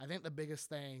think the biggest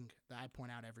thing that I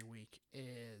point out every week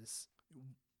is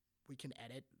we can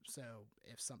edit. So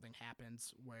if something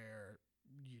happens where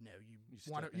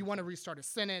you want to restart a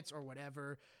sentence or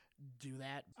whatever, do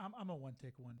that. I'm a one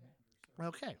take one.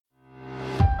 Okay.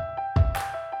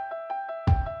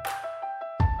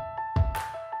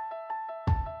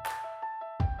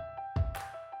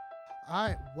 All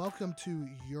right, welcome to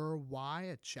Your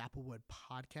Why, a Chapelwood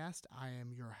podcast. I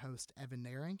am your host, Evan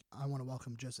Naring. I want to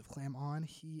welcome Joseph Clam on.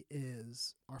 He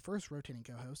is our first rotating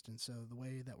co-host, and so the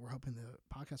way that we're hoping the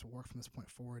podcast will work from this point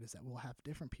forward is that we'll have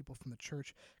different people from the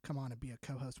church come on and be a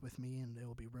co-host with me, and it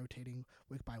will be rotating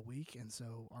week by week. And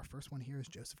so our first one here is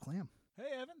Joseph Clam.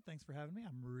 Hey, Evan, thanks for having me.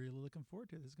 I'm really looking forward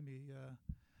to it. This is going to be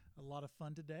a lot of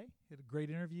fun today. Had a great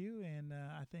interview, and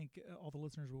I think all the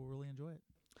listeners will really enjoy it.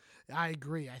 I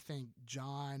agree. I think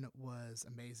John was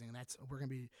amazing. We're going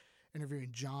to be interviewing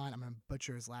John. I'm going to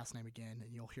butcher his last name again,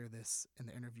 and you'll hear this in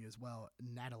the interview as well.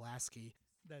 Nadolski.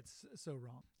 That's so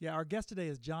wrong. Yeah, our guest today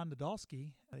is John Nadolski.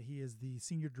 He is the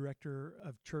Senior Director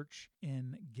of Church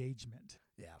Engagement.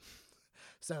 Yeah.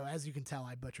 So as you can tell,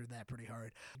 I butchered that pretty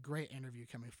hard. Great interview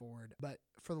coming forward. But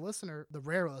for the listener, the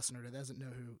rare listener that doesn't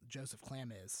know who Joseph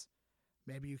Clam is,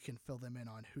 maybe you can fill them in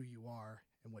on who you are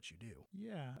and what you do.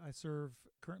 Yeah, I serve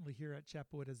currently here at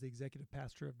Chapelwood as the executive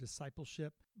pastor of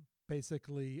discipleship,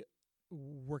 basically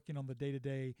working on the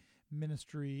day-to-day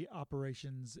ministry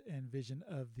operations and vision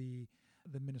of the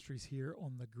ministries here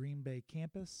on the Green Bay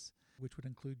campus, which would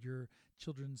include your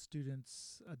children,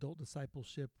 students, adult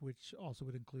discipleship, which also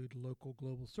would include local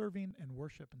global serving and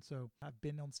worship. And so I've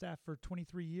been on staff for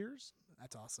 23 years.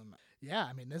 That's awesome. Yeah,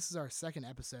 I mean, this is our second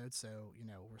episode, so,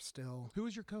 we're still... Who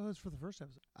was your co-host for the first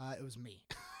episode? It was me.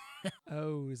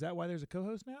 Oh, is that why there's a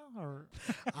co-host now? Or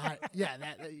yeah,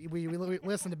 we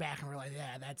listened back and we're like,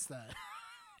 yeah, that's the...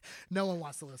 No one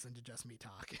wants to listen to just me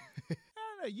talk. I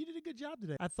don't know. You did a good job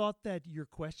today. I thought that your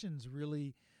questions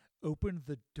really opened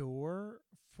the door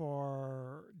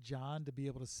for John to be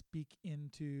able to speak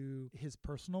into his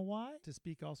personal why, to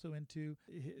speak also into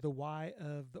the why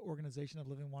of the organization of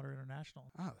Living Water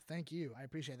International. Oh, thank you. I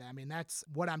appreciate that. I mean, that's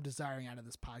what I'm desiring out of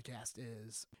this podcast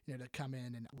is, to come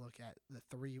in and look at the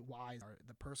three whys, or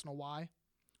the personal why,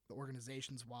 the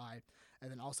organization's why,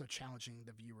 and then also challenging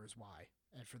the viewer's why,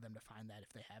 and for them to find that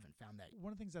if they haven't found that.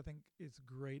 One of the things I think is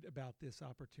great about this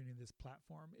opportunity, this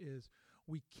platform, is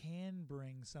we can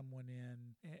bring someone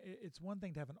in. It's one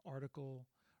thing to have an article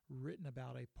written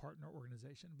about a partner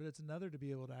organization, but it's another to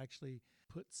be able to actually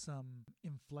put some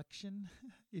inflection,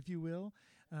 if you will,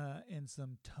 and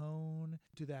some tone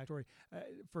to that story.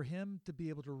 For him to be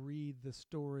able to read the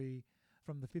story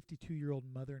from the 52-year-old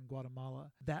mother in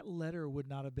Guatemala, that letter would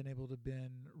not have been able to have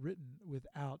been written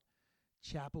without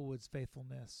Chapelwood's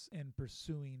faithfulness in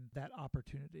pursuing that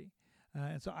opportunity.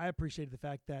 And so I appreciated the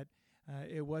fact that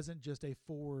it wasn't just a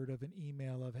forward of an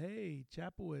email of, hey,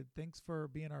 Chapelwood, thanks for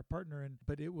being our partner,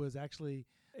 but it was actually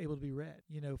able to be read.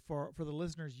 For the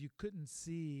listeners, you couldn't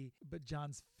see, but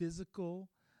John's physical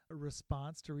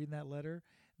response to reading that letter,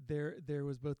 there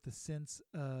was both the sense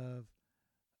of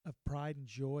pride and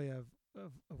joy of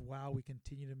wow, we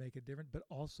continue to make a difference, but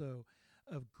also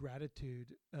of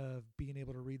gratitude of being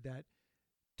able to read that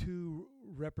to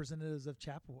representatives of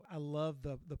Chapelwood. I love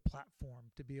the platform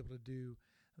to be able to do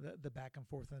the back and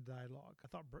forth and the dialogue. I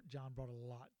thought John brought a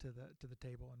lot to the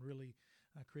table and really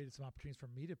created some opportunities for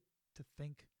me to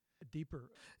think deeper.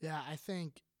 Yeah, I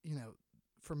think,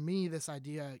 for me, this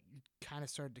idea kind of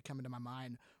started to come into my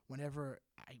mind whenever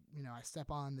I step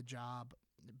on the job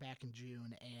back in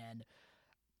June, and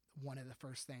one of the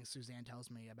first things Suzanne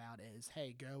tells me about is,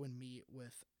 hey, go and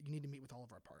you need to meet with all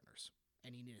of our partners.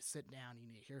 And you need to sit down, you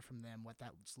need to hear from them what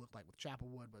that's looked like with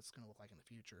Chapelwood, what it's going to look like in the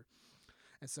future.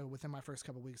 And so within my first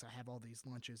couple of weeks, I have all these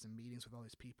lunches and meetings with all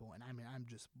these people. And I'm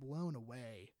just blown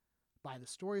away by the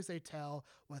stories they tell,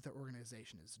 what their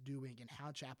organization is doing, and how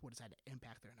Chapelwood has had an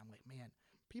impact there. And I'm like, man,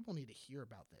 people need to hear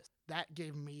about this. That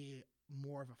gave me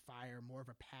more of a fire, more of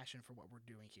a passion for what we're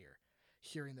doing here,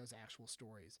 hearing those actual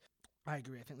stories. I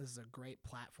agree. I think this is a great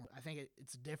platform. I think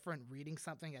it's different reading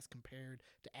something as compared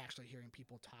to actually hearing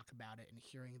people talk about it and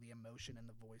hearing the emotion and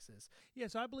the voices. Yeah,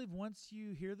 so I believe once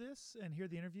you hear this and hear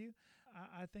the interview,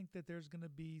 I think that there's going to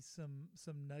be some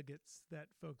nuggets that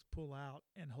folks pull out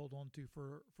and hold on to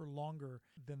for longer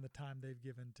than the time they've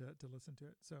given to listen to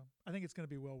it. So I think it's going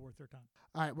to be well worth their time.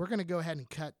 All right, we're going to go ahead and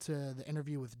cut to the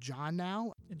interview with John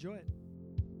now. Enjoy it.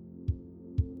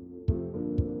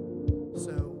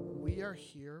 So we are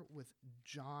here with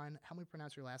John. How do we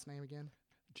pronounce your last name again?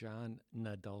 John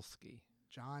Nadolski.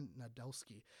 John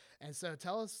Nadolski. And so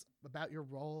tell us about your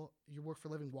role. You work for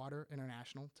Living Water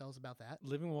International. Tell us about that.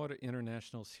 Living Water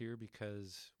International is here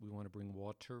because we want to bring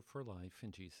water for life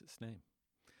in Jesus' name.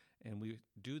 And we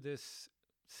do this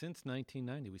since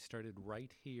 1990. We started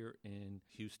right here in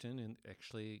Houston, and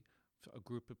actually a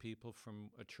group of people from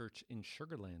a church in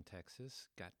Sugar Land, Texas,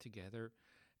 got together,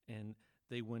 and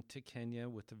they went to Kenya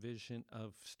with the vision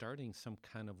of starting some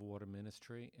kind of water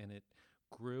ministry, and it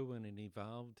grew and it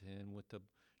evolved. And with the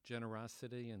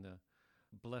generosity and the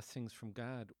blessings from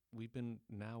God, we've been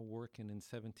now working in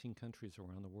 17 countries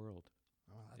around the world.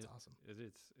 Oh, that's awesome.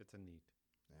 It's a need.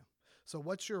 Yeah. So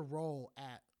what's your role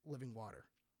at Living Water?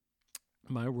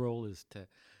 My role is to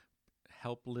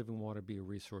help Living Water be a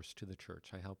resource to the church.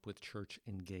 I help with church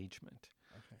engagement.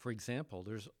 Okay. For example,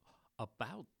 there's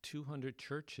about 200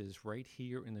 churches right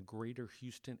here in the greater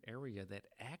Houston area that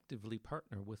actively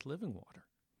partner with Living Water.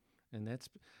 And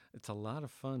it's a lot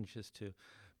of fun just to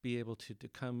be able to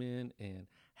come in and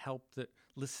help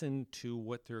listen to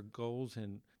what their goals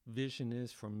and vision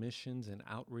is for missions and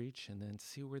outreach, and then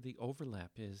see where the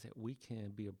overlap is that we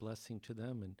can be a blessing to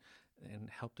them and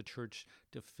help the church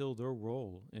to fill their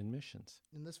role in missions.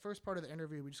 In this first part of the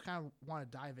interview, we just kind of want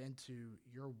to dive into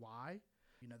your why.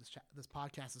 You know, this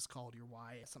podcast is called Your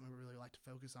Why. It's something we really like to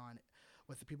focus on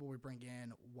with the people we bring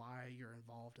in, why you're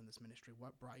involved in this ministry,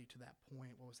 what brought you to that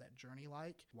point, what was that journey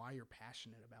like, why you're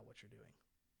passionate about what you're doing.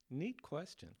 Neat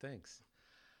question. Thanks.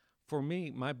 For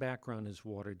me, my background is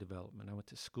water development. I went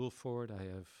to school for it. I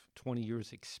have 20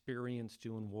 years experience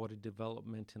doing water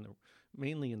development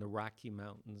mainly in the Rocky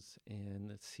Mountains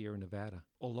and Sierra Nevada.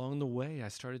 Along the way, I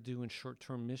started doing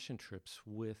short-term mission trips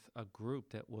with a group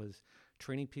that was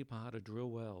training people how to drill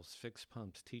wells, fix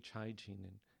pumps, teach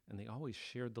hygiene, and they always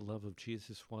shared the love of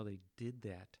Jesus while they did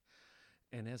that.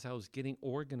 And as I was getting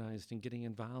organized and getting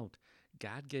involved,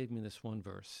 God gave me this one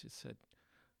verse. It said,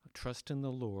 "Trust in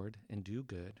the Lord and do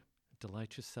good.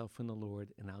 Delight yourself in the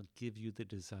Lord, and I'll give you the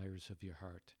desires of your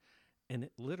heart." And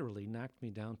it literally knocked me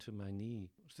down to my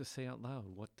knee to say out loud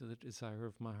what the desire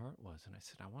of my heart was. And I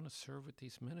said, I want to serve with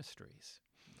these ministries.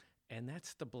 And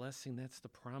that's the blessing, that's the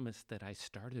promise that I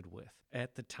started with.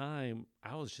 At the time,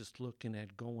 I was just looking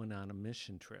at going on a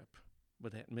mission trip.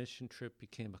 But that mission trip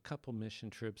became a couple mission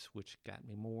trips, which got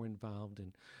me more involved.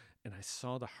 And I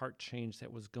saw the heart change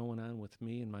that was going on with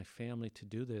me and my family to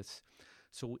do this.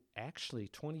 So actually,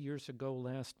 20 years ago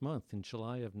last month, in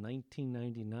July of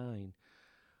 1999,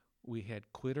 we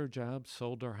had quit our jobs,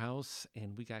 sold our house,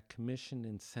 and we got commissioned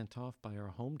and sent off by our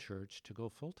home church to go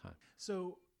full-time.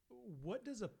 So what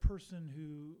does a person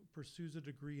who pursues a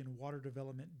degree in water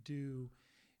development do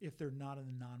if they're not in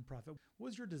the nonprofit? What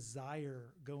was your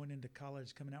desire going into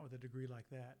college, coming out with a degree like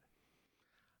that?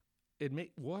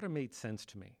 Water made sense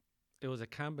to me. It was a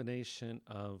combination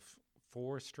of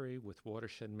forestry with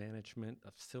watershed management,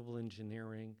 of civil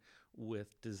engineering,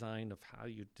 with design of how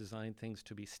you design things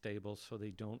to be stable so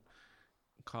they don't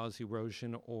cause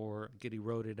erosion or get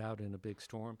eroded out in a big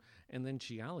storm, and then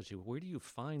geology. Where do you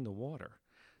find the water?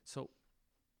 So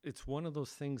it's one of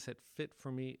those things that fit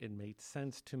for me. It made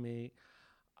sense to me.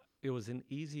 It was an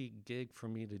easy gig for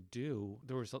me to do.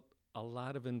 There was a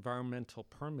lot of environmental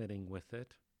permitting with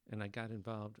it, and I got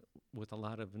involved with a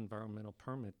lot of environmental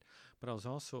permit, but I was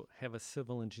also have a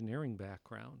civil engineering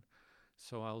background.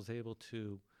 So I was able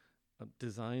to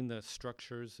design the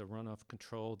structures, the runoff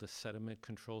control, the sediment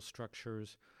control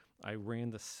structures. I ran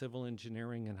the civil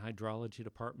engineering and hydrology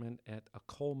department at a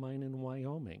coal mine in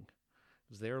Wyoming. I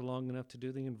was there long enough to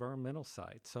do the environmental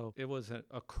side. So it was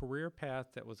a career path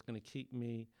that was going to keep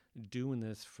me doing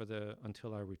this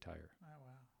until I retire. Oh,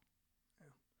 wow. Yeah.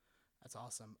 That's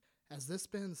awesome. Has this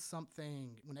been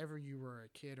something, whenever you were a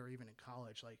kid or even in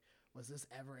college, like, was this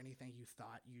ever anything you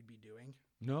thought you'd be doing?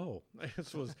 No,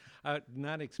 this was, I did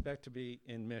not expect to be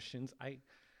in missions. I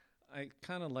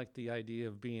kind of like the idea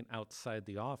of being outside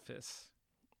the office.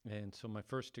 And so my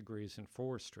first degree is in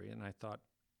forestry, and I thought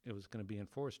it was going to be in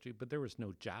forestry, but there was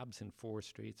no jobs in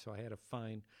forestry, so I had to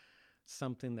find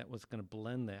something that was going to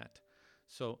blend that.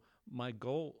 So my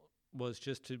goal was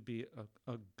just to be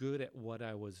a good at what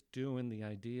I was doing. The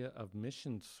idea of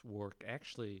missions work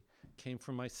actually came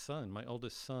from my son. My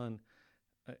oldest son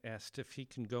asked if he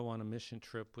can go on a mission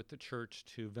trip with the church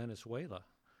to Venezuela.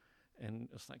 And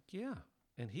it's like, yeah.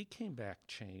 And he came back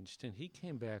changed, and he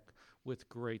came back with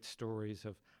great stories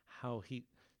of how he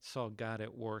saw God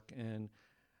at work. And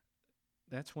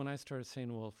that's when I started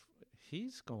saying, well, if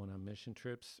he's going on mission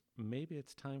trips, maybe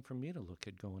it's time for me to look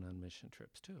at going on mission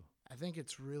trips too. I think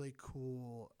it's really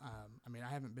cool. I mean,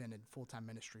 I haven't been in full-time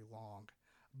ministry long,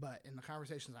 but in the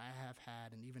conversations I have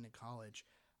had, and even in college,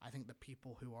 I think the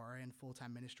people who are in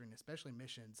full-time ministry, and especially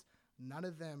missions, none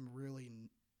of them really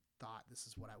thought this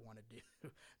is what I want to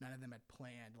do. None of them had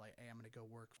planned like, hey, I'm going to go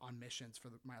work on missions for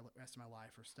my rest of my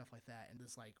life or stuff like that. And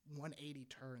this like 180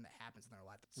 turn that happens in their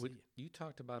life. You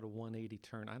talked about a 180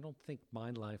 turn. I don't think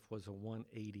my life was a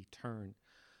 180 turn.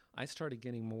 I started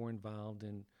getting more involved,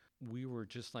 and we were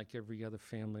just like every other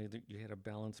family. You had a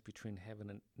balance between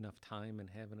having enough time and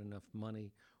having enough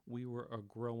money. We were a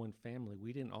growing family.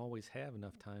 We didn't always have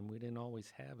enough time. We didn't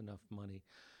always have enough money.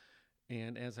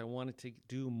 And as I wanted to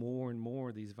do more and more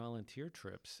of these volunteer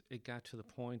trips, it got to the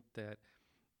point that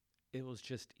it was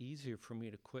just easier for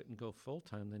me to quit and go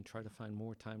full-time than try to find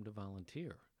more time to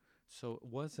volunteer. So it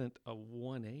wasn't a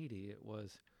 180. It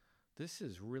was, this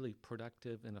is really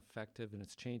productive and effective, and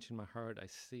it's changing my heart. I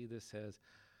see this as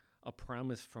a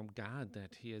promise from God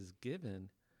that He has given,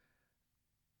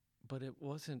 but it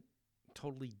wasn't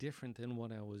totally different than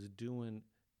what I was doing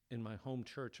in my home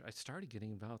church. I started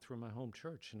getting involved through my home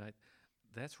church, and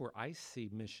that's where I see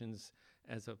missions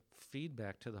as a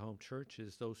feedback to the home church.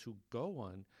 Is those who go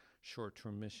on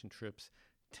short-term mission trips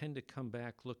tend to come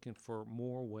back looking for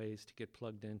more ways to get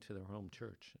plugged into their home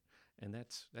church, and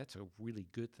that's a really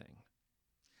good thing.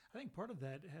 I think part of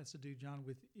that has to do, John,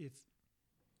 with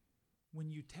when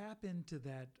you tap into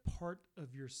that part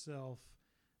of yourself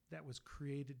that was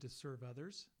created to serve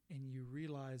others, and you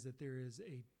realize that there is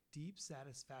a deep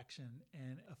satisfaction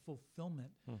and a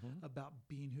fulfillment about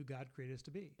being who God created us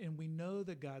to be. And we know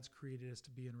that God's created us to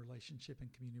be in relationship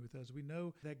and community with us. We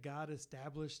know that God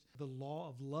established the law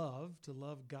of love, to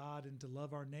love God and to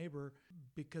love our neighbor,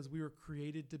 because we were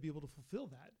created to be able to fulfill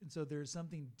that. And so there's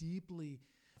something deeply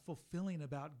fulfilling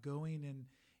about going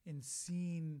and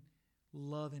seeing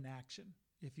love in action,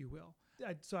 if you will.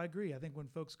 So I agree. I think when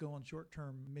folks go on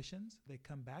short-term missions, they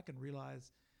come back and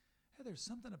realize, hey, there's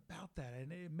something about that.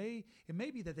 And it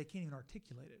may be that they can't even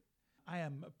articulate it. I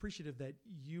am appreciative that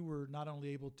you were not only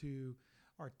able to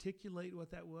articulate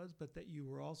what that was, but that you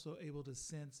were also able to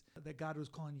sense that God was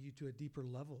calling you to a deeper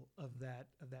level of that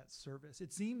service.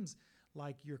 It seems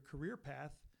like your career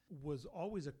path was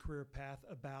always a career path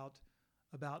about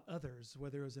others,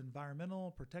 whether it was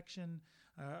environmental protection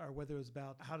or whether it was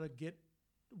about how to get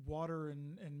water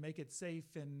and make it safe.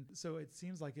 And so it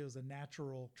seems like it was a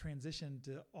natural transition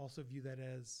to also view that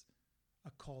as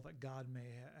a call that God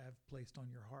may have placed on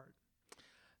your heart.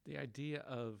 The idea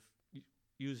of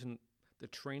using the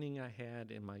training I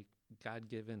had and my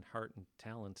God-given heart and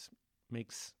talents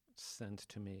makes sense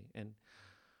to me. And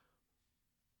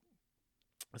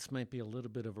this might be a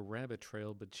little bit of a rabbit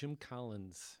trail, but Jim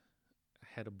Collins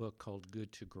had a book called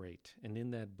Good to Great. And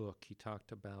in that book, he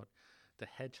talked about the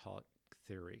hedgehog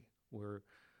theory, where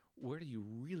what are you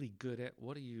really good at,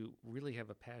 what do you really have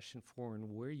a passion for,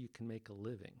 and where you can make a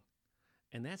living.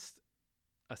 And that's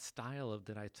a style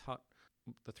that I taught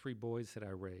the 3 boys that I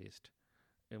raised.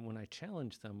 And when I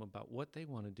challenged them about what they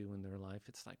want to do in their life,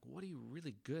 it's like, what are you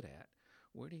really good at?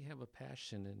 Where do you have a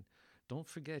passion? And don't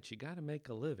forget, you got to make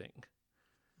a living.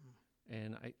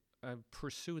 And I've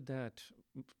pursued that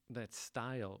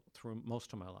style through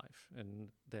most of my life, and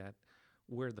that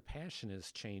where the passion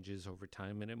is changes over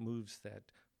time, and it moves that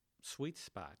sweet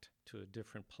spot to a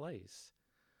different place.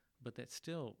 But that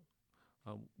still,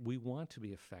 we want to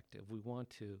be effective. We want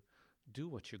to do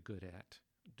what you're good at,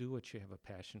 do what you have a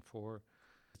passion for.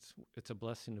 It's a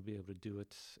blessing to be able to do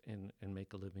it and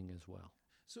make a living as well.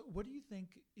 So what do you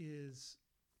think is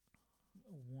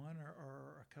one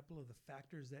or a couple of the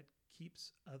factors that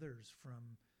keeps others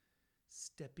from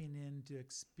stepping in to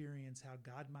experience how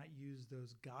God might use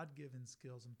those God-given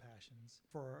skills and passions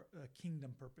for a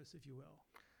kingdom purpose, if you will?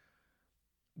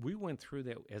 We went through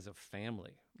that as a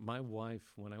family. My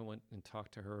wife, when I went and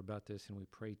talked to her about this, and we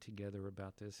prayed together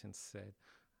about this and said,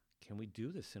 can we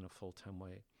do this in a full-time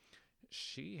way?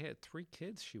 She had 3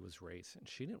 kids she was raising.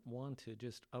 She didn't want to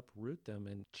just uproot them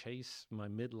and chase my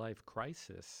midlife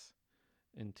crisis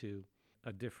into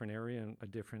a different area, and a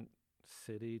different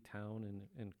city, town,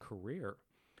 and career.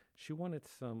 She wanted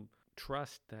some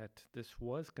trust that this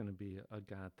was going to be a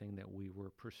God thing that we were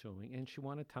pursuing, and she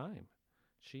wanted time.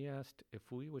 She asked if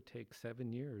we would take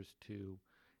 7 years to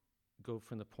go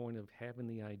from the point of having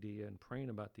the idea and praying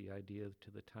about the idea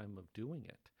to the time of doing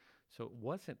it. So it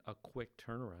wasn't a quick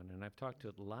turnaround, and I've talked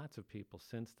to lots of people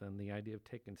since then. The idea of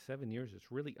taking 7 years is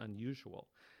really unusual.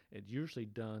 It's usually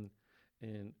done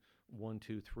in 1,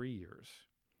 2, 3 years.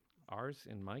 Ours,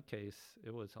 in my case,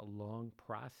 it was a long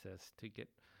process to get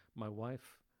my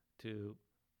wife to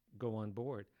go on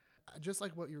board. Just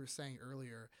like what you were saying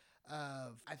earlier,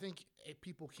 I think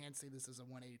people can say this as a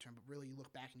 180 turn, but really you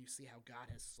look back and you see how God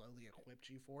has slowly equipped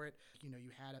you for it. You know,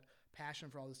 you had a passion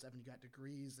for all this stuff, and you got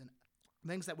degrees and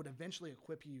things that would eventually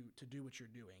equip you to do what you're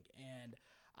doing. And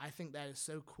I think that is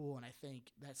so cool, and I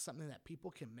think that's something that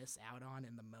people can miss out on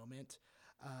in the moment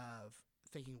of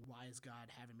thinking, why is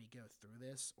God having me go through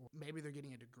this? Or maybe they're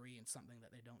getting a degree in something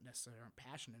that they don't necessarily aren't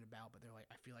passionate about, but they're like,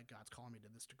 I feel like God's calling me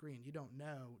to this degree. And you don't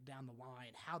know down the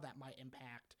line how that might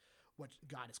impact what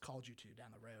God has called you to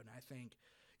down the road. And I think,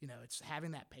 it's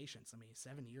having that patience. I mean,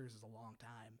 7 years is a long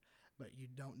time, but you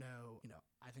don't know,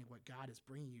 I think what God is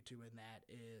bringing you to in that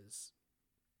is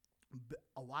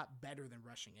a lot better than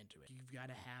rushing into it. You've got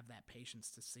to have that patience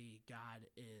to see God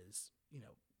is,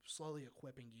 slowly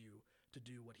equipping you to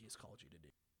do what he has called you to do.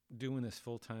 Doing this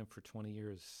full time for 20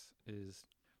 years is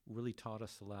really taught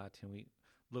us a lot, and we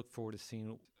look forward to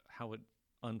seeing how it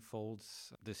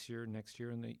unfolds this year, next year,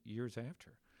 and the years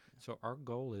after. Yeah. So our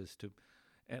goal is to,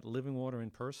 at Living Water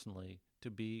and personally, to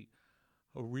be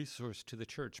a resource to the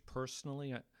church.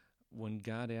 Personally, when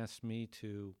God asked me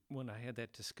to, when I had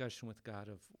that discussion with God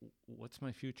of what's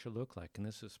my future look like, and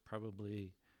this is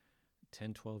probably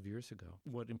 10, 12 years ago,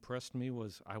 what impressed me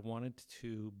was I wanted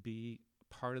to be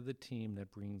part of the team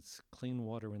that brings clean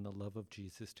water and the love of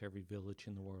Jesus to every village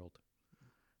in the world,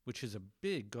 which is a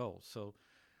big goal. So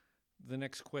the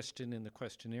next question in the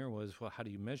questionnaire was, well, how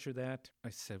do you measure that? I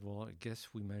said, well, I guess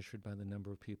we measured by the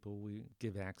number of people we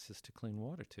give access to clean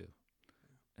water to.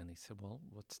 And he said, well,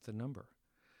 what's the number?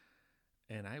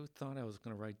 And I thought I was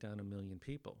going to write down 1 million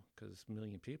people, because 1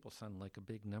 million people sounded like a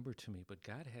big number to me. But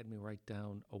God had me write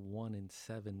down a 1 and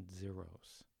 7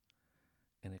 zeros.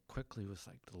 And it quickly was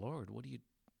like, Lord,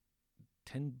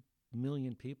 10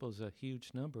 million people is a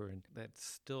huge number. And that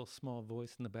still small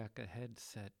voice in the back of the head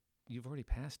said, you've already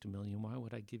passed 1 million. Why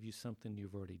would I give you something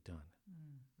you've already done?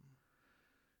 Mm-hmm.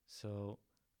 So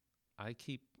I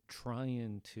keep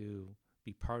trying to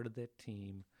be part of that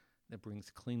team that brings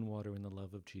clean water and the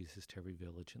love of Jesus to every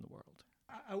village in the world.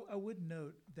 I would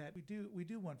note that we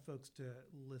do want folks to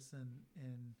listen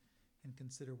and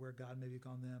consider where God may be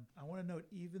calling them. I want to note,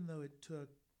 even though it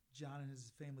took John and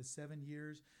his family 7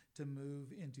 years to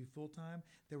move into full-time,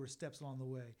 there were steps along the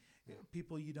way. Yeah.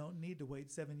 People, you don't need to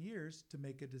wait 7 years to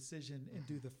make a decision and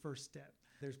do the first step.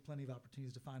 There's plenty of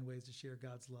opportunities to find ways to share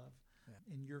God's love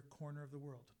in your corner of the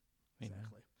world.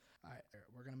 Exactly. All right,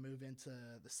 we're going to move into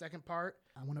the second part.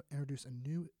 I want to introduce a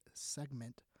new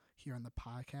segment here on the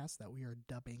podcast that we are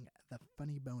dubbing the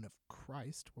Funny Bone of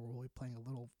Christ, where we'll be playing a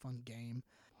little fun game.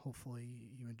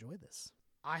 Hopefully you enjoy this.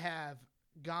 I have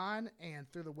gone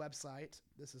and through the website,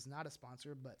 this is not a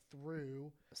sponsor, but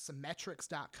through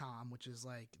Symmetrics.com, which is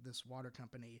like this water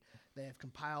company, they have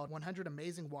compiled 100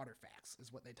 amazing water facts,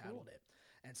 is what they titled it.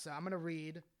 And so I'm going to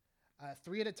read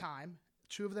 3 at a time.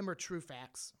 2 of them are true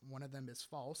facts. 1 of them is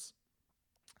false.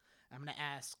 I'm going to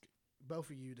ask both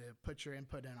of you to put your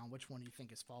input in on which one you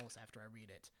think is false after I read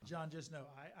it. John, just know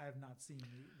I have not seen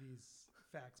these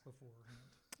facts beforehand.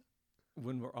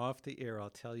 When we're off the air, I'll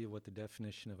tell you what the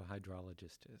definition of a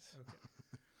hydrologist is. Okay.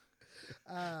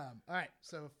 All right.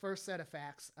 So first set of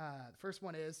facts. The first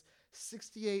one is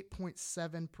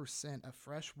 68.7% of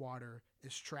fresh water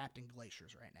is trapped in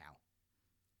glaciers right now.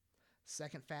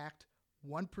 Second fact,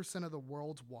 1% of the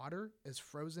world's water is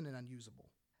frozen and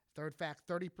unusable. Third fact,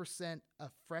 30%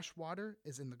 of fresh water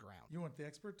is in the ground. You want the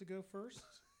expert to go first,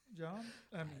 John?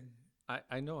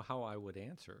 I know how I would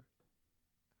answer.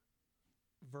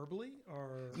 Verbally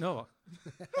or no?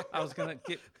 I was gonna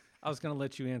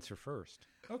let you answer first.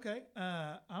 Okay,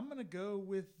 I'm gonna go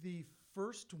with the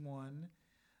first one.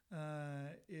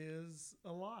 Is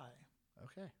a lie.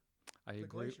 Okay, I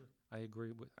agree. I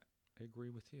agree with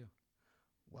you.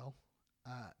 Well,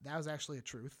 that was actually a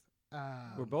truth.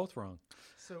 We're both wrong.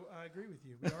 So I agree with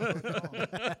you. We are both wrong.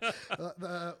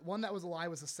 The one that was a lie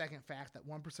was the second fact, that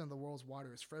 1% of the world's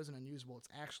water is frozen and unusable. It's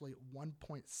actually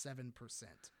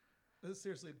 1.7%.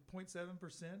 Seriously,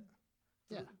 0.7%?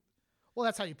 Yeah. Well,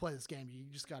 that's how you play this game. You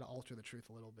just got to alter the truth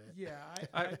a little bit. Yeah.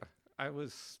 I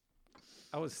was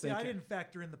See, thinking. I didn't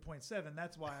factor in the 0.7.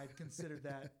 That's why I considered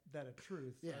that a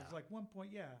truth. Yeah. I was like 1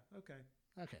 point. Yeah. Okay.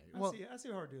 Okay. I see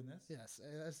how we're doing this. Yes.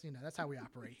 That's how we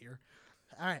operate here.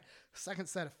 All right. Second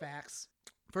set of facts.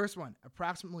 First one,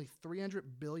 approximately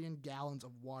 300 billion gallons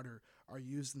of water are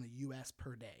used in the U.S.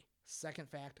 per day. Second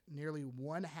fact, nearly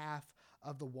 1/2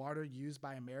 of the water used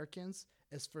by Americans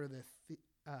is for the,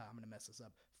 I'm going to mess this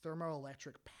up,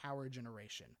 thermoelectric power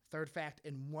generation. Third fact,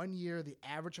 in 1 year, the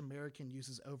average American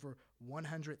uses over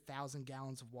 100,000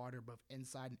 gallons of water both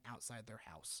inside and outside their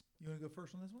house. You want to go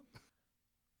first on this one?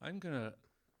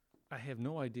 I have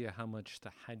no idea how much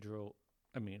the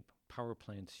power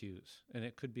plants use, and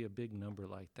it could be a big number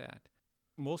like that.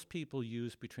 Most people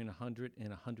use between 100 and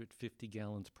 150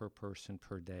 gallons per person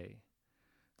per day.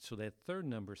 So that third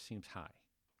number seems high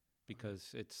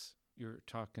because you're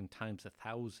talking times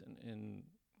 1,000, and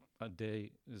a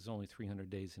day is only 300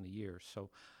 days in a year. So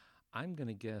I'm going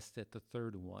to guess that the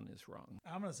third one is wrong.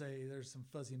 I'm going to say there's some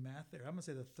fuzzy math there. I'm going to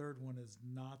say the third one is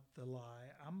not the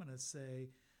lie. I'm going to say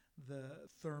the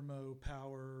thermo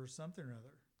power or something or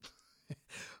other.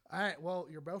 All right, well,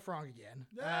 you're both wrong again.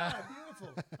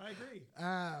 Beautiful. I agree.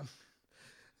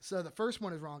 So the first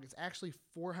one is wrong. It's actually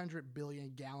 400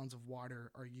 billion gallons of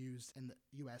water are used in the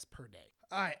U.S. per day.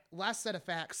 All right, last set of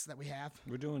facts that we have.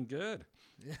 We're doing good.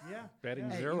 Yeah. Batting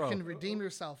yeah. Hey, zero. you can redeem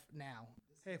yourself now.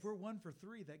 Hey, if we're 1 for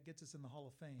 3, that gets us in the Hall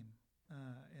of Fame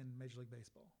in Major League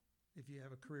Baseball. If you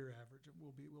have a career average,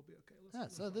 we'll be okay. Yeah,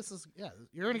 so this is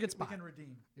you're in a good spot. We can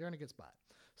redeem. You're in a good spot.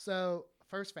 So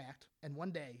first fact: in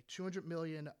one day, 200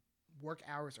 million work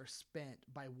hours are spent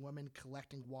by women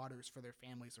collecting waters for their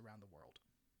families around the world.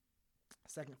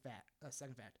 Second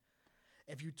fact: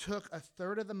 if you took a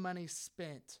third of the money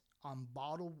spent on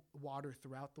bottled water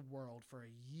throughout the world for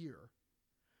a year,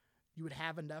 you would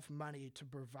have enough money to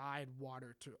provide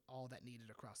water to all that needed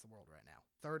across the world right now.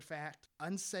 Third fact: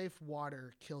 unsafe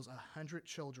water kills 100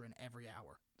 children every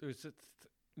hour.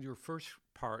 Your first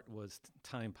part was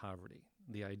time poverty,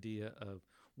 the idea of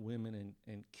women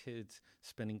and kids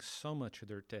spending so much of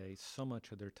their day, so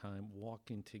much of their time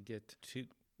walking to get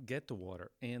the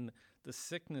water, and the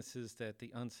sicknesses that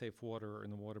the unsafe water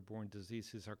and the waterborne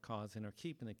diseases are causing are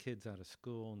keeping the kids out of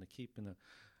school and keeping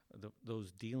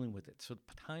those dealing with it. So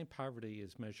time poverty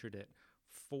is measured at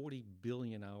 40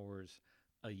 billion hours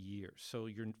a year. So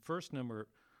your first number,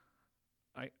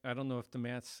 I don't know if the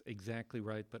math's exactly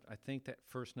right, but I think that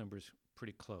first number is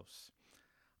pretty close.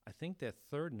 I think that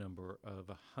third number of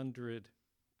 100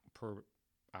 per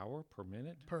hour, per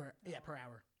minute? Per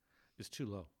hour. Is too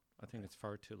low. I think it's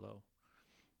far too low.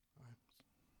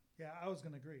 Yeah, I was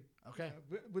going to agree. Okay.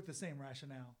 With the same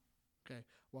rationale. Okay.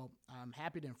 Well, I'm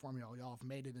happy to inform you all. Y'all have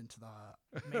made it into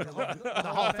the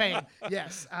Hall of Fame.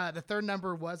 Yes. The third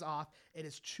number was off. It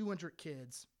is 200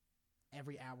 kids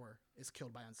every hour is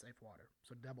killed by unsafe water.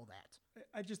 So double that.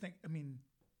 I just think,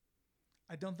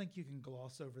 I don't think you can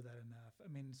gloss over that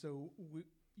enough. So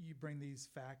you bring these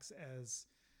facts as,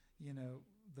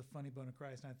 the funny bone of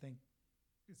Christ, and I think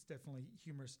it's definitely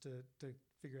humorous to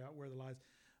figure out where the lies.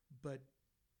 But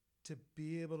to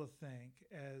be able to think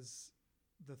as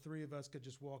the three of us could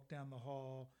just walk down the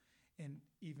hall and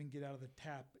even get out of the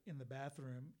tap in the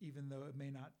bathroom, even though it may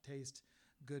not taste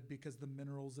good because the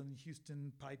minerals in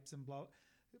Houston pipes and blah.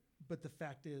 But the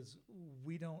fact is,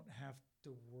 we don't have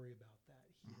to worry about that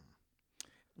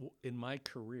here. In my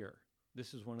career,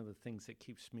 this is one of the things that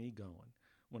keeps me going.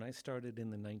 When I started in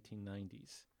the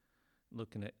 1990s,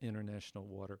 looking at international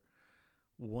water,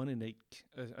 1 in 8,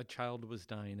 a child was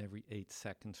dying every 8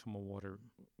 seconds from a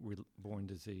water-borne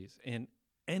disease, and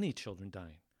any children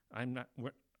dying. I'm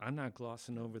not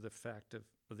glossing over the fact of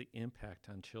the impact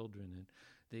on children and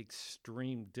the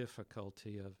extreme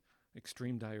difficulty of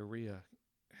extreme diarrhea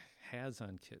has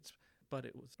on kids. But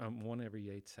it was 1 every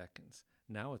 8 seconds.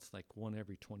 Now it's like 1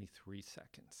 every 23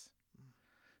 seconds.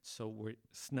 So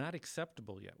it's not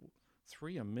acceptable yet.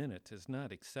 3 a minute is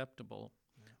not acceptable.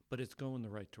 But it's going the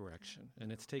right direction,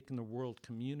 and it's taking the world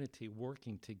community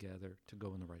working together to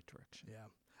go in the right direction.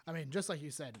 Yeah. Just like you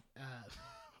said,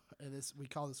 we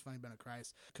call this funny bone of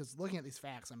Christ, because looking at these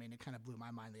facts, it kind of blew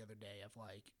my mind the other day of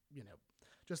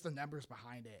just the numbers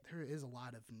behind it. There is a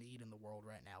lot of need in the world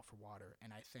right now for water,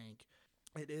 and I think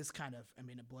it is kind of,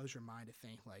 it blows your mind to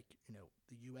think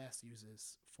the U.S.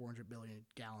 uses 400 billion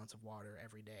gallons of water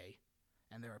every day,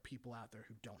 and there are people out there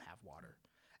who don't have water.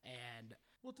 And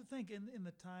well, to think in the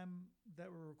time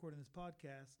that we're recording this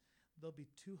podcast, there'll be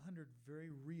 200 very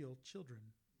real children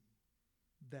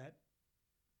that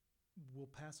will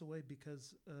pass away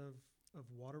because of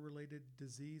water-related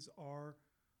disease or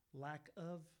lack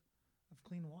of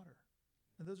clean water.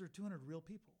 And those are 200 real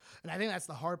people. And I think that's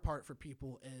the hard part for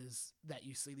people is that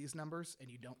you see these numbers and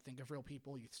you don't think of real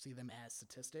people. You see them as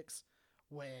statistics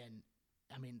when...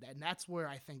 and that's where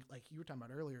I think, like you were talking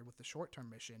about earlier with the short-term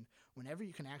mission, whenever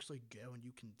you can actually go and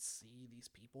you can see these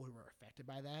people who are affected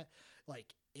by that,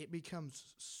 it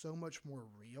becomes so much more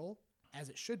real as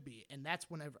it should be. And that's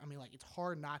whenever, it's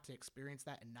hard not to experience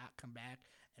that and not come back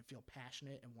and feel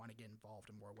passionate and want to get involved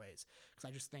in more ways. Because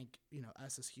I just think,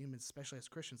 us as humans, especially as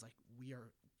Christians,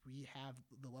 we have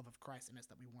the love of Christ in us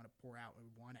that we want to pour out and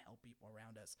we want to help people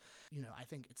around us. I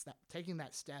think it's that taking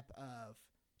that step of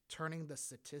turning the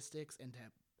statistics into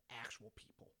actual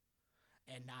people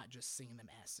and not just seeing them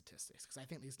as statistics. Because I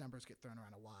think these numbers get thrown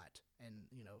around a lot. And,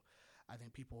 I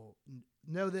think people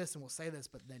know this and will say this,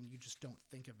 but then you just don't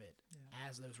think of it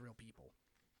as those real people,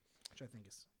 which I think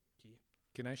is key.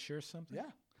 Can I share something?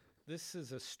 Yeah. This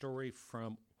is a story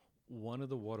from one of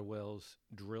the water wells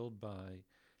drilled by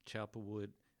Chapelwood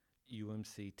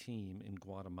UMC team in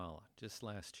Guatemala just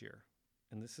last year.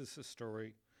 And this is a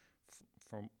story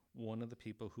from one of the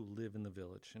people who live in the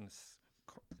village. And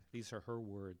these are her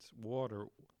words. Water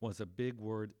was a big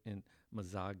word in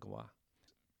Mazagua,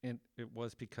 and it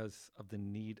was because of the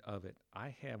need of it.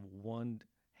 I have one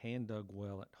hand-dug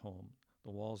well at home.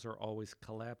 The walls are always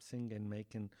collapsing and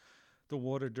making the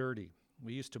water dirty.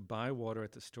 We used to buy water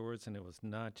at the stores, and it was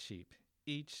not cheap.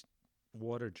 Each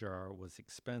water jar was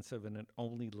expensive, and it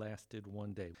only lasted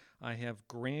one day. I have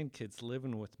grandkids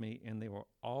living with me, and they were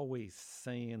always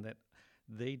saying that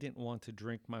they didn't want to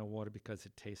drink my water because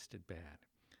it tasted bad.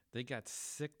 They got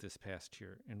sick this past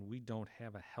year, and we don't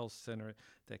have a health center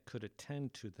that could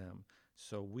attend to them,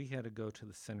 so we had to go to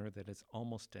the center that is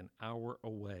almost an hour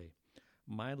away.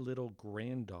 My little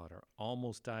granddaughter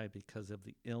almost died because of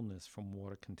the illness from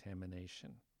water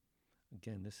contamination.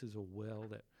 Again, this is a well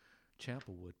that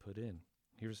Chapelwood put in.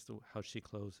 Here's how she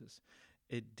closes.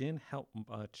 It didn't help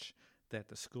much that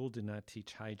the school did not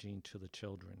teach hygiene to the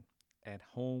children. At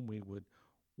home, we would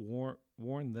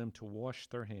warn them to wash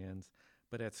their hands,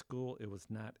 but at school, it was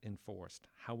not enforced.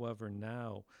 However,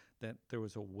 now that there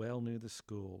was a well near the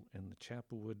school and the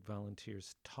Chapelwood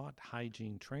volunteers taught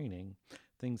hygiene training,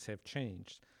 things have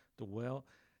changed. The well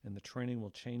and the training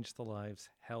will change the lives,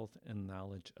 health, and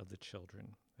knowledge of the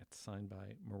children. That's signed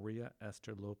by Maria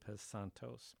Esther Lopez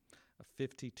Santos, a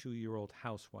 52-year-old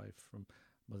housewife from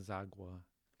Mazagua,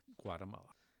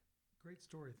 Guatemala. Great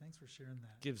story. Thanks for sharing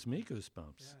that. Gives me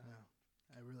goosebumps.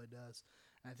 Yeah, it really does.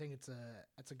 And I think it's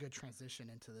a good transition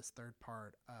into this third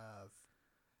part of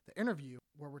the interview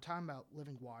where we're talking about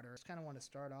living water. I just kind of want to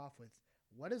start off with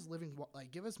what is living water?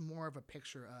 Like, give us more of a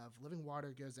picture of living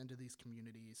water goes into these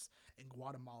communities in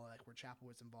Guatemala, like where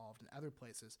Chapelwood's involved and other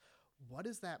places. What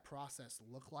does that process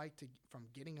look like from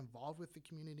getting involved with the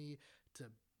community to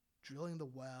drilling the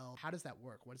well? How does that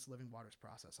work? What is living water's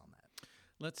process on that?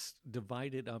 Let's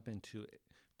divide it up into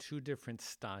two different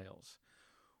styles.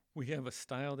 We have a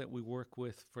style that we work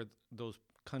with for those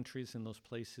countries and those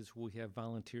places. We have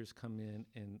volunteers come in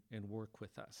and work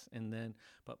with us.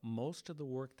 But most of the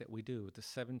work that we do, the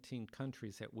 17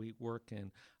 countries that we work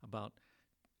in, about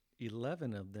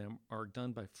 11 of them are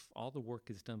done by, all the work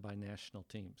is done by national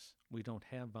teams. We don't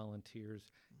have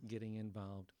volunteers getting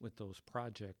involved with those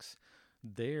projects.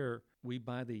 There, we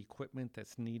buy the equipment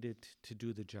that's needed to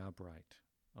do the job right.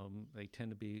 They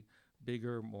tend to be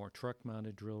bigger, more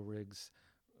truck-mounted drill rigs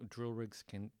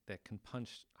that can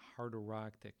punch harder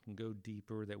rock, that can go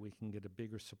deeper, that we can get a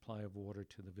bigger supply of water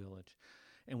to the village.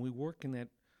 And we work in that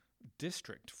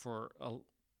district for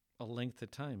a length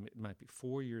of time. It might be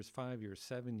 4 years, 5 years,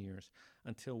 7 years,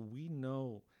 until we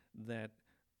know that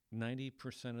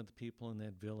 90% of the people in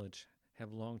that village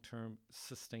have long-term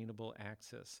sustainable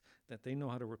access, that they know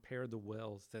how to repair the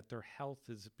wells, that their health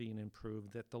is being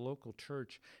improved, that the local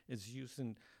church is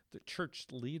using, the church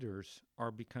leaders are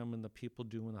becoming the people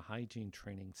doing the hygiene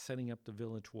training, setting up the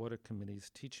village water committees,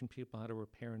 teaching people how to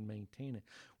repair and maintain it.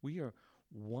 We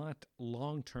want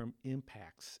long-term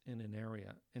impacts in an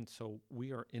area, and so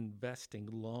we are investing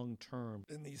long-term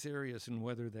in these areas, and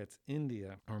whether that's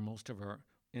India or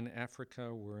in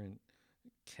Africa, we're in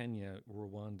Kenya,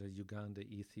 Rwanda, Uganda,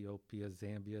 Ethiopia,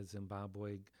 Zambia,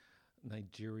 Zimbabwe,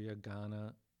 Nigeria,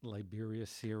 Ghana, Liberia,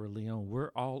 Sierra Leone.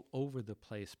 We're all over the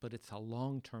place, but it's a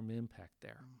long-term impact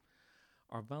there.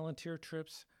 Our volunteer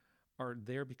trips are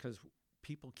there because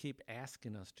people keep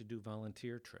asking us to do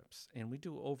volunteer trips, and we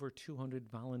do over 200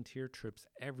 volunteer trips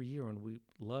every year, and we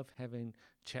love having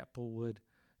Chapelwood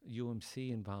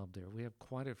UMC involved there. We have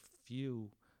quite a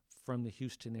few from the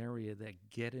Houston area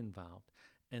that get involved,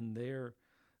 and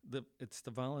it's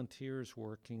the volunteers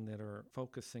working that are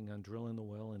focusing on drilling the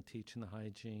well and teaching the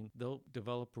hygiene. They'll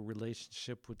develop a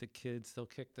relationship with the kids. They'll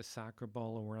kick the soccer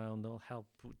ball around. They'll help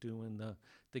doing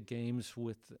the games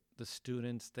with the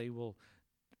students.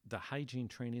 The hygiene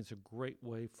training is a great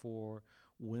way for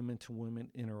women-to-women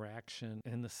interaction.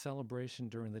 And the celebration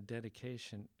during the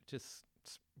dedication just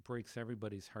breaks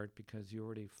everybody's heart because you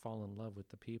already fall in love with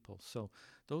the people. So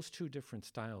those two different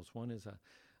styles. One is a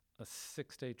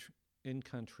 6-day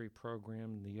in-country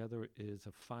program, and the other is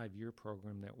a 5-year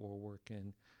program that we'll work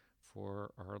in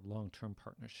for our long-term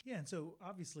partnership. Yeah, and so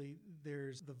obviously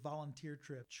there's the volunteer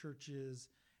trip. Churches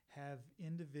have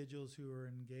individuals who are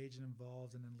engaged and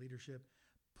involved and in leadership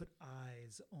put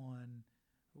eyes on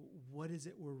what is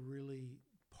it we're really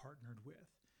partnered with.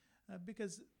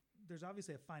 Because there's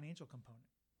obviously a financial component.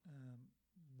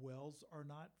 Wells are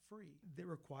not free. It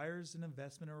requires an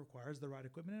investment, it requires the right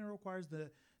equipment, and it requires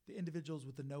the individuals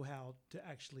with the know-how to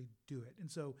actually do it. And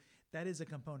so that is a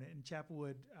component. In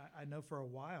Chapelwood, I know for a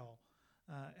while,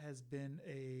 has been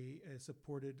a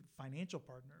supported financial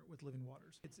partner with Living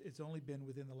Waters. It's only been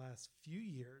within the last few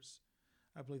years,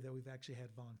 I believe, that we've actually had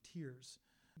volunteers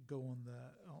go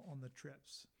on the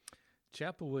trips.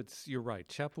 Chapelwood's, you're right.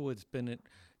 Chapelwood's been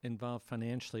involved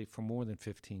financially for more than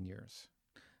 15 years.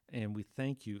 And we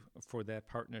thank you for that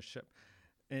partnership.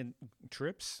 And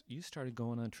trips, you started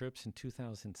going on trips in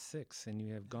 2006, and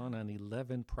you have gone on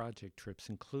 11 project trips,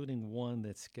 including one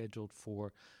that's scheduled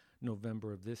for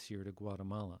November of this year to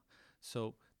Guatemala.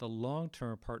 So the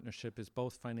long-term partnership is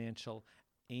both financial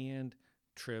and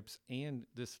trips, and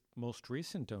this most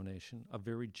recent donation, a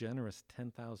very generous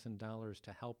 $10,000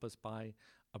 to help us buy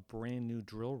a brand new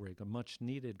drill rig, a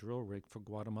much-needed drill rig for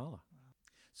Guatemala.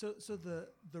 Wow. So the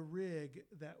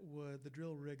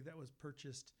drill rig that was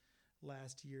purchased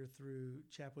last year through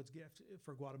Chapwood's gift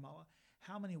for Guatemala,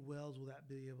 how many wells will that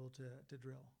be able to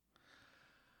drill?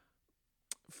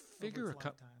 Figure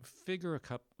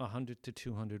 100 to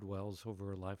 200 wells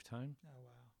over a lifetime. Oh,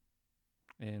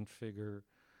 wow. And figure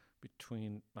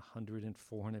between 100 and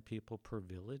 400 people per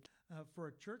village. For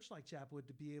a church like Chapwood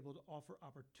to be able to offer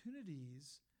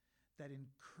opportunities that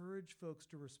encourage folks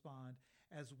to respond,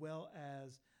 as well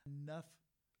as enough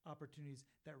opportunities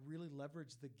that really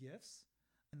leverage the gifts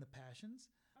and the passions,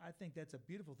 I think that's a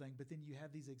beautiful thing. But then you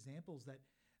have these examples that,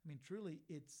 I mean, truly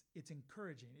it's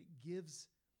encouraging. It gives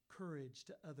courage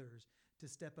to others to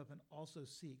step up and also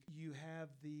seek. You have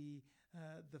the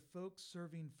folks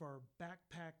serving for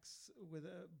backpacks with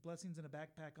blessings in a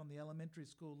backpack on the elementary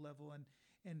school level,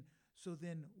 and so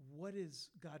then what is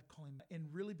God calling, and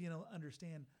really being able to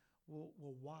understand, well,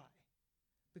 why?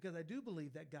 Because I do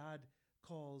believe that God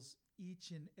calls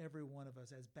each and every one of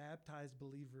us as baptized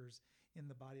believers in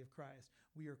the body of Christ.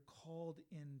 We are called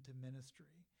into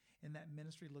ministry, and that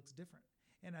ministry looks different.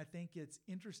 And I think it's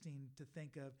interesting to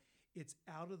think of, it's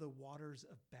out of the waters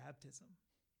of baptism.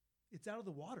 It's out of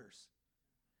the waters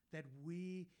that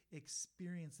we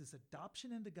experience this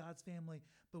adoption into God's family,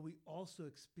 but we also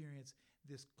experience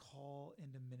this call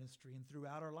into ministry. And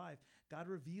throughout our life, God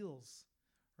reveals,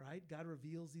 right? God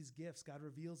reveals these gifts. God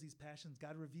reveals these passions.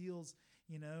 God reveals,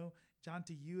 John,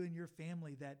 to you and your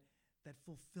family, that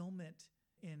fulfillment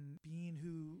in being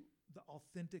who the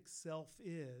authentic self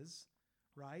is,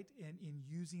 right? And in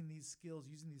using these skills,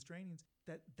 using these trainings,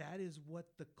 that is what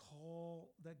the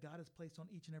call that God has placed on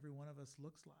each and every one of us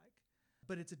looks like.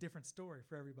 But it's a different story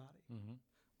for everybody. Mm-hmm.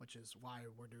 Which is why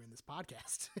we're doing this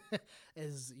podcast,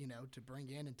 is, to bring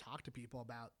in and talk to people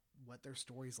about what their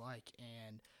story's like.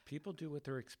 And people do what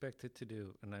they're expected to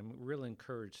do. And I'm really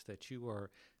encouraged that you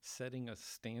are setting a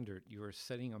standard. You are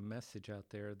setting a message out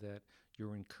there that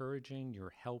you're encouraging,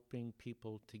 you're helping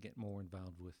people to get more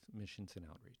involved with missions and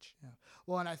outreach. Yeah.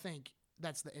 Well, and I think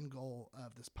that's the end goal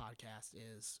of this podcast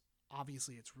is,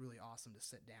 obviously it's really awesome to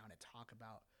sit down and talk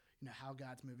about how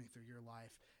God's moving through your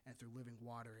life and through Living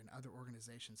Water and other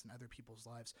organizations and other people's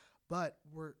lives. But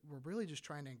we're really just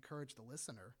trying to encourage the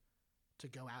listener to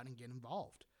go out and get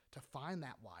involved, to find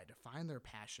that why, to find their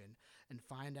passion, and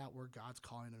find out where God's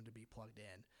calling them to be plugged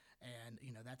in. And,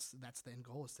 that's the end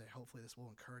goal, is that hopefully this will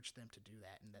encourage them to do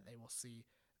that, and that they will see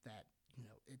that,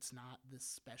 it's not this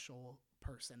special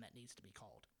person that needs to be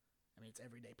called. I mean, it's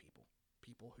everyday people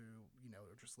who,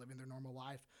 are just living their normal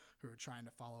life, who are trying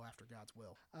to follow after God's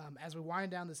will. As we wind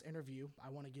down this interview, I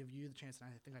want to give you the chance, and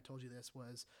I think I told you this,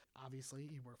 was obviously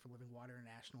you work for Living Water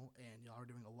International, and y'all are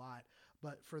doing a lot.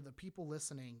 But for the people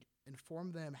listening,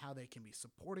 inform them how they can be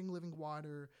supporting Living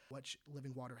Water, what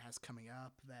Living Water has coming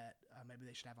up that maybe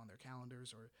they should have on their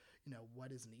calendars, or,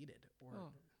 what is needed.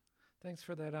 Thanks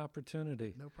for that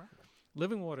opportunity. No problem.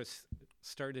 Living Water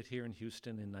started here in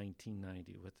Houston in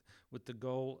 1990 with the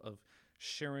goal of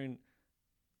sharing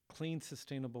clean,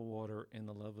 sustainable water and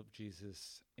the love of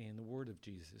Jesus and the word of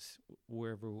Jesus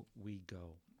wherever we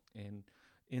go. And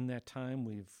in that time,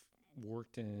 we've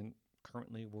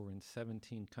currently we're in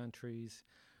 17 countries.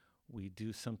 We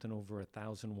do something over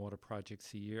 1,000 water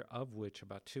projects a year, of which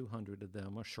about 200 of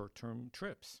them are short-term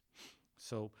trips.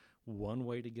 So one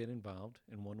way to get involved,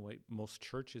 and one way most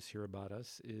churches hear about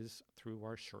us, is through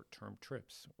our short-term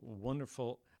trips.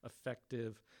 Wonderful,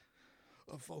 effective,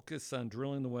 a focus on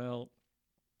drilling the well,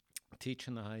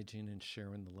 teaching the hygiene, and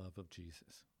sharing the love of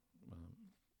Jesus.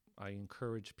 I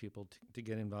encourage people to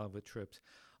get involved with trips.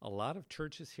 A lot of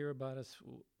churches hear about us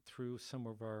through some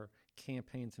of our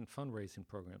campaigns and fundraising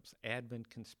programs. Advent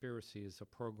Conspiracy is a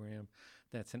program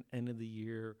that's an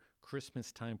end-of-the-year,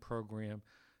 Christmas time program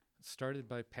started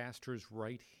by pastors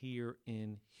right here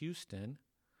in Houston.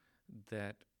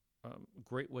 That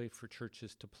great way for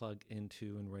churches to plug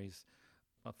into and raise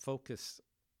a focus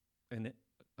and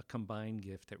a combined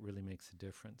gift that really makes a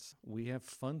difference. We have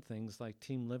fun things like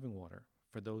Team Living Water,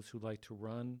 For those who like to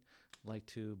run, like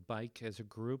to bike as a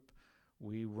group,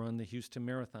 we run the Houston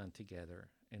Marathon together,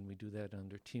 and we do that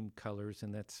under team colors,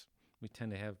 and we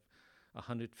tend to have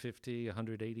 150,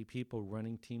 180 people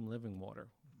running Team Living Water.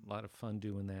 A lot of fun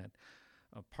doing that.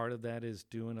 Part of that is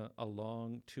doing a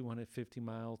long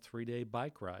 250-mile, 3-day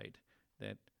bike ride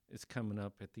that is coming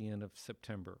up at the end of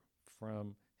September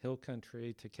from Hill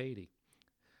Country to Katy.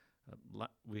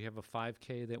 We have a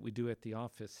 5K that we do at the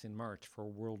office in March for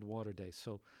World Water Day.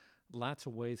 So lots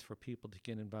of ways for people to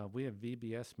get involved. We have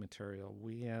VBS material.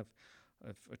 We have,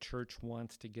 if a church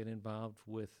wants to get involved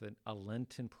with a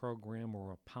Lenten program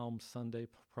or a Palm Sunday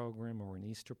program or an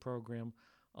Easter program,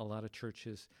 a lot of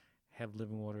churches have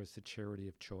Living Water as the charity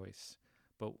of choice.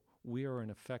 But we are an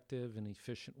effective and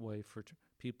efficient way for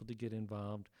people to get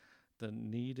involved. The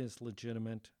need is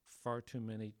legitimate. Far too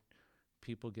many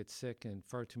people get sick and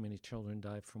far too many children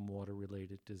die from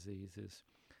water-related diseases.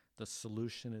 The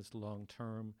solution is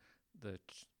long-term.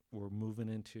 We're moving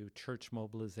into church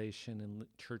mobilization and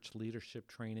church leadership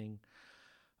training.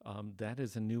 That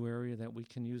is a new area that we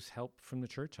can use help from the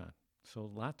church on. So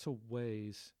lots of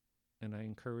ways, and I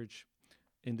encourage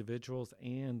individuals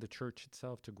and the church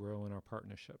itself to grow in our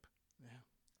partnership. Yeah,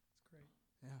 that's great.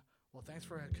 Yeah. Well, thanks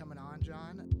for coming on,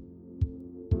 John.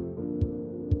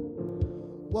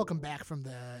 Welcome back from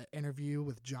the interview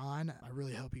with John. I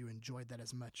really hope you enjoyed that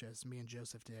as much as me and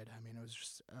Joseph did. I mean, it was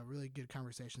just a really good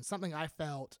conversation. Something I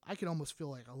could almost feel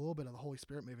like a little bit of the Holy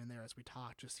Spirit moving there as we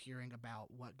talked, just hearing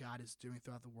about what God is doing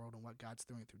throughout the world and what God's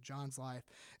doing through John's life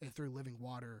and through Living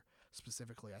Water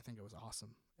specifically. I think it was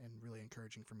awesome and really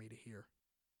encouraging for me to hear.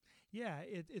 Yeah,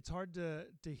 it's hard to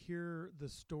hear the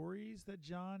stories that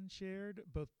John shared,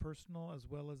 both personal as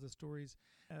well as the stories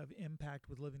of impact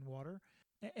with Living Water,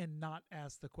 and not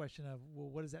ask the question of,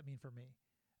 well, what does that mean for me?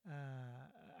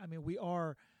 I mean, we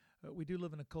do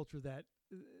live in a culture that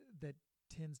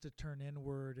tends to turn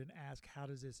inward and ask, how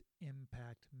does this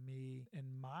impact me? And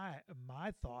my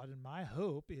thought and my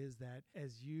hope is that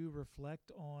as you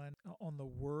reflect on the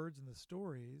words and the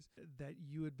stories, that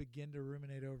you would begin to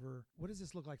ruminate over, what does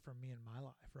this look like for me in my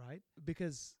life, right?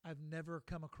 Because I've never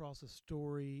come across a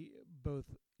story,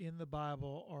 both in the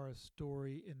Bible or a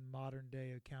story in modern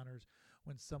day encounters,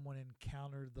 when someone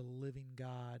encountered the living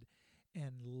God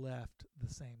and left the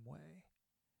same way.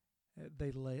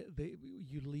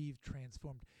 You leave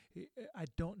transformed. I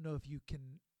don't know if you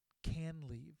can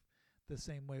leave the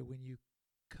same way when you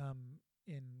come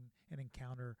in and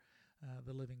encounter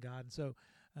the living God. And so,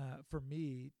 for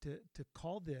me to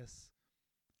call this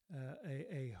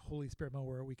a Holy Spirit moment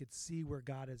where we could see where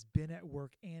God has been at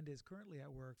work and is currently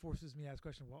at work, forces me to ask the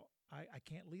question, well, I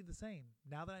can't leave the same.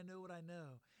 Now that I know what I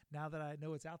know, now that I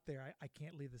know it's out there, I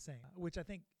can't leave the same, which I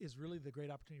think is really the great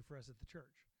opportunity for us at the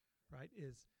church, right?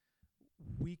 Is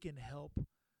we can help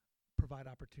provide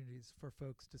opportunities for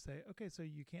folks to say, okay, so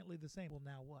you can't leave the same. Well,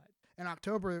 now what? In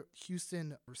October,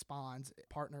 Houston Responds,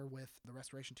 partner with the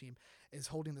restoration team, is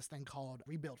holding this thing called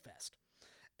Rebuild Fest.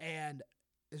 And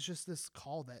it's just this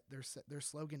call that their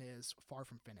slogan is far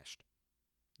from finished.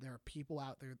 There are people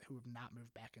out there who have not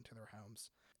moved back into their homes.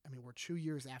 I mean, we're 2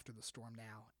 years after the storm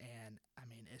now. And I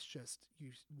mean, it's just,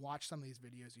 you watch some of these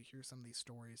videos, you hear some of these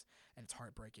stories, and it's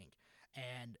heartbreaking.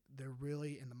 And they're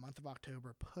really, in the month of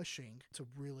October, pushing to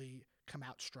really come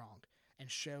out strong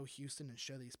and show Houston and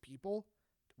show these people,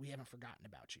 we haven't forgotten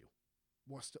about you.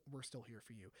 We're still here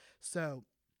for you. So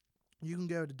you can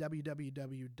go to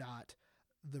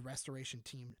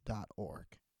www.therestorationteam.org.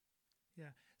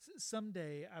 Yeah.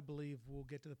 Someday, I believe we'll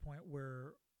get to the point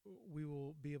where we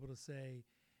will be able to say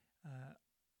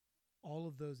all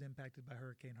of those impacted by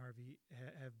Hurricane Harvey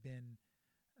have been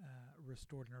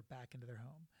restored and are back into their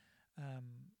home.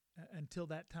 Until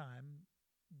that time,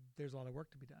 there's a lot of work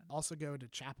to be done. Also go to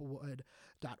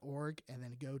chapelwood.org and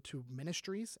then go to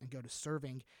ministries and go to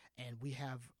serving. And we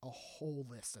have a whole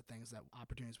list of things, that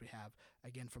opportunities we have,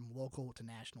 again, from local to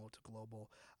national to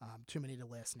global. Too many to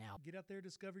list now. Get out there,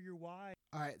 discover your why.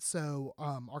 All right. So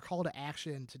our call to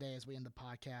action today as we end the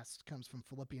podcast comes from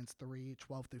Philippians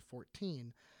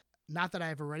 3:12-14. Not that I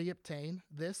have already obtained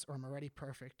this or am already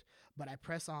perfect, but I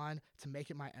press on to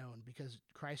make it my own because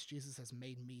Christ Jesus has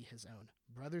made me his own.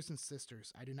 Brothers and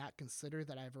sisters, I do not consider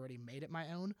that I have already made it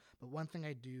my own, but one thing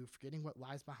I do, forgetting what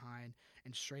lies behind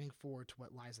and straining forward to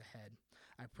what lies ahead.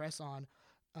 I press on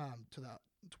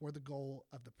toward the goal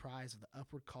of the prize of the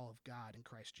upward call of God in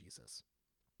Christ Jesus.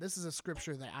 This is a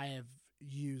scripture that I have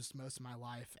used most of my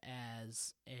life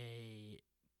as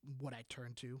what I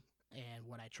turn to. And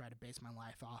what I try to base my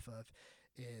life off of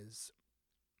is,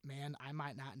 man, I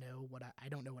might not know I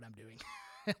don't know what I'm doing.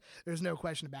 There's no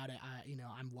question about it.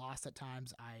 I'm lost at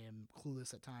times. I am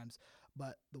clueless at times.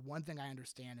 But the one thing I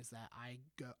understand is that I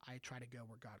try to go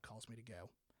where God calls me to go,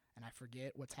 and I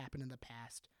forget what's happened in the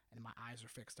past, and my eyes are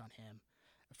fixed on Him,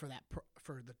 for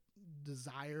the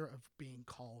desire of being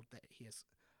called that He has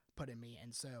put in me.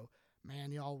 And so,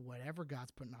 man, y'all, whatever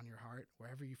God's putting on your heart,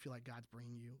 wherever you feel like God's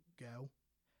bringing you, go.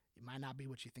 It might not be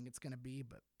what you think it's going to be,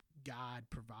 but God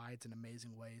provides in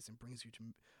amazing ways and brings you to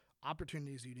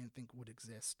opportunities you didn't think would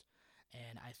exist.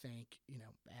 And I think,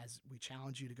 as we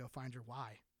challenge you to go find your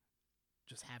why,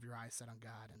 just have your eyes set on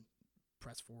God and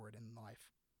press forward in life.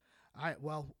 All right,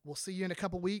 well, we'll see you in a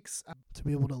couple weeks. To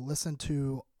be able to listen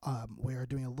to, we are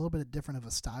doing a little bit different of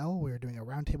a style. We are doing a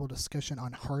roundtable discussion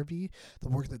on Harvey, the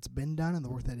work that's been done and the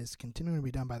work that is continuing to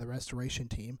be done by the restoration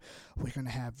team. We're going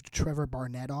to have Trevor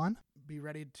Barnett on. Be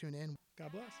ready to tune in.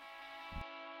 God bless.